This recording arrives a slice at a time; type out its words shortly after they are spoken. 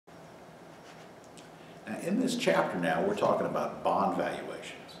Now, in this chapter now, we're talking about bond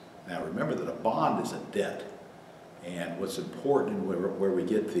valuations. Now remember that a bond is a debt, and what's important and where we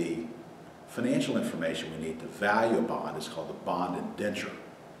get the financial information we need to value a bond is called the bond indenture.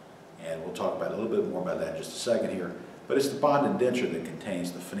 And we'll talk about a little bit more about that in just a second here, but it's the bond indenture that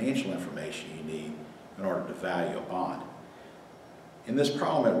contains the financial information you need in order to value a bond. In this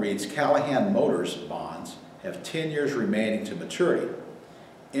problem it reads, Callahan Motors bonds have 10 years remaining to maturity.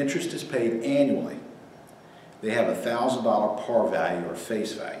 Interest is paid annually. They have a $1,000 par value or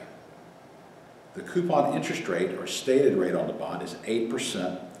face value. The coupon interest rate or stated rate on the bond is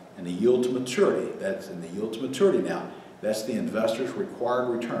 8%, and the yield to maturity, that's in the yield to maturity now, that's the investor's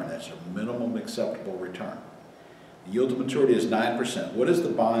required return. That's a minimum acceptable return. The yield to maturity is 9%. What is the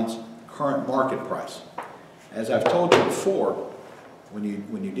bond's current market price? As I've told you before, when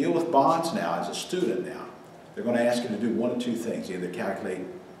you deal with bonds now as a student now, they're going to ask you to do one of two things. Either calculate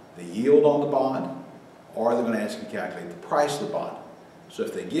the yield on the bond, or they're going to ask you to calculate the price of the bond. So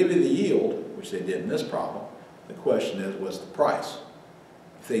if they give you the yield, which they did in this problem, the question is, what's the price?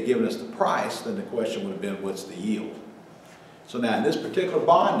 If they'd given us the price, then the question would have been, what's the yield? So now in this particular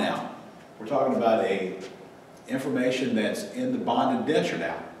bond now, we're talking about information that's in the bond indenture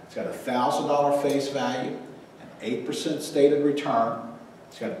now. It's got a $1,000 face value, an 8% stated return,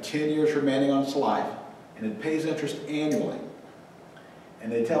 it's got 10 years remaining on its life, and it pays interest annually.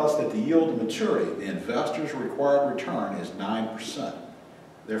 And they tell us that the yield to maturity, the investor's required return, is 9%.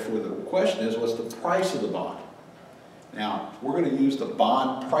 Therefore, the question is, what's the price of the bond? Now, we're going to use the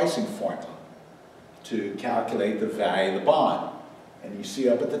bond pricing formula to calculate the value of the bond. And you see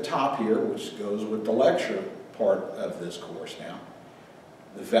up at the top here, which goes with the lecture part of this course now,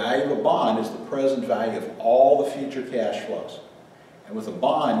 the value of a bond is the present value of all the future cash flows. And with a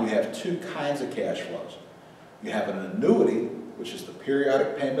bond, you have two kinds of cash flows. You have an annuity, which is the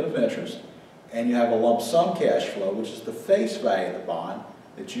periodic payment of interest, and you have a lump sum cash flow, which is the face value of the bond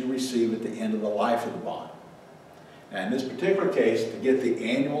that you receive at the end of the life of the bond. Now in this particular case, to get the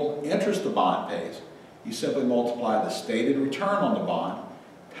annual interest the bond pays, you simply multiply the stated return on the bond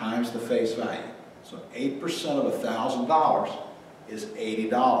times the face value. So 8% of $1,000 is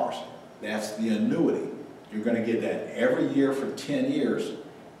 $80. That's the annuity. You're going to get that every year for 10 years,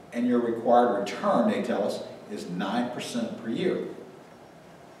 and your required return, they tell us, is 9% per year.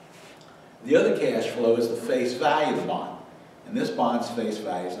 The other cash flow is the face value of the bond. And this bond's face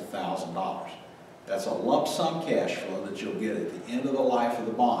value is $1,000. That's a lump sum cash flow that you'll get at the end of the life of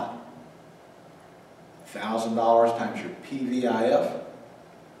the bond. $1,000 times your PVIF,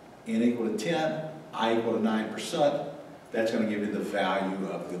 N equal to 10, I equal to 9%. That's going to give you the value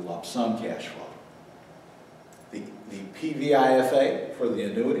of the lump sum cash flow. The PVIFA for the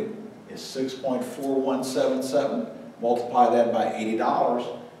annuity is 6.4177. Multiply that by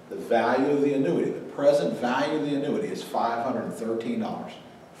 $80. The value of the annuity, the present value of the annuity, is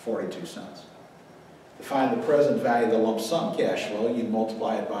 $513.42. To find the present value of the lump sum cash flow, you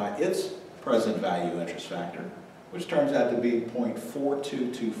multiply it by its present value interest factor, which turns out to be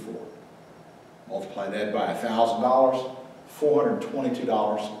 0.4224. Multiply that by $1,000,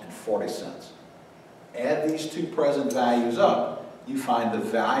 $422.40. Add these two present values up, you find the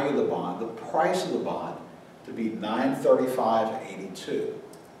value of the bond, the price of the bond, to be $935.82.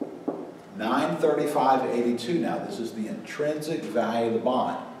 $935.82 now, this is the intrinsic value of the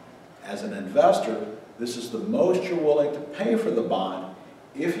bond. As an investor, this is the most you're willing to pay for the bond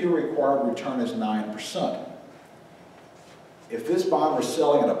if your required return is 9%. If this bond were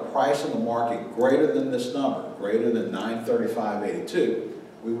selling at a price in the market greater than this number, greater than $935.82,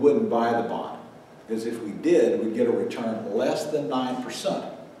 we wouldn't buy the bond. Because if we did, we'd get a return less than 9%.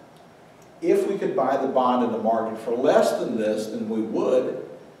 If we could buy the bond in the market for less than this, then we would,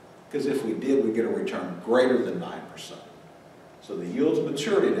 because if we did, we'd get a return greater than 9%. So the yield to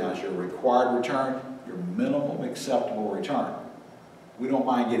maturity now is your required return, your minimum acceptable return. We don't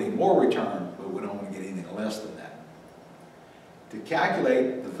mind getting more return, but we don't want to get anything less than that. To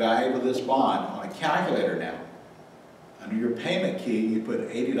calculate the value of this bond on a calculator now, under your payment key, you put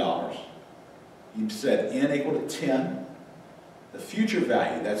 $80. You set N equal to 10. The future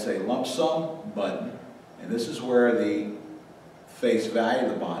value, that's a lump sum button, and this is where the face value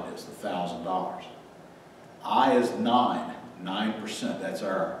of the bond is, the $1,000. I is 9%. That's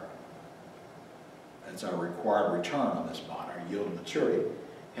our required return on this bond, our yield to maturity.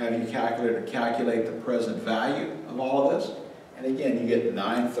 Have your calculator calculate the present value of all of this, and again, you get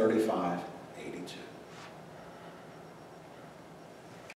 $935.82.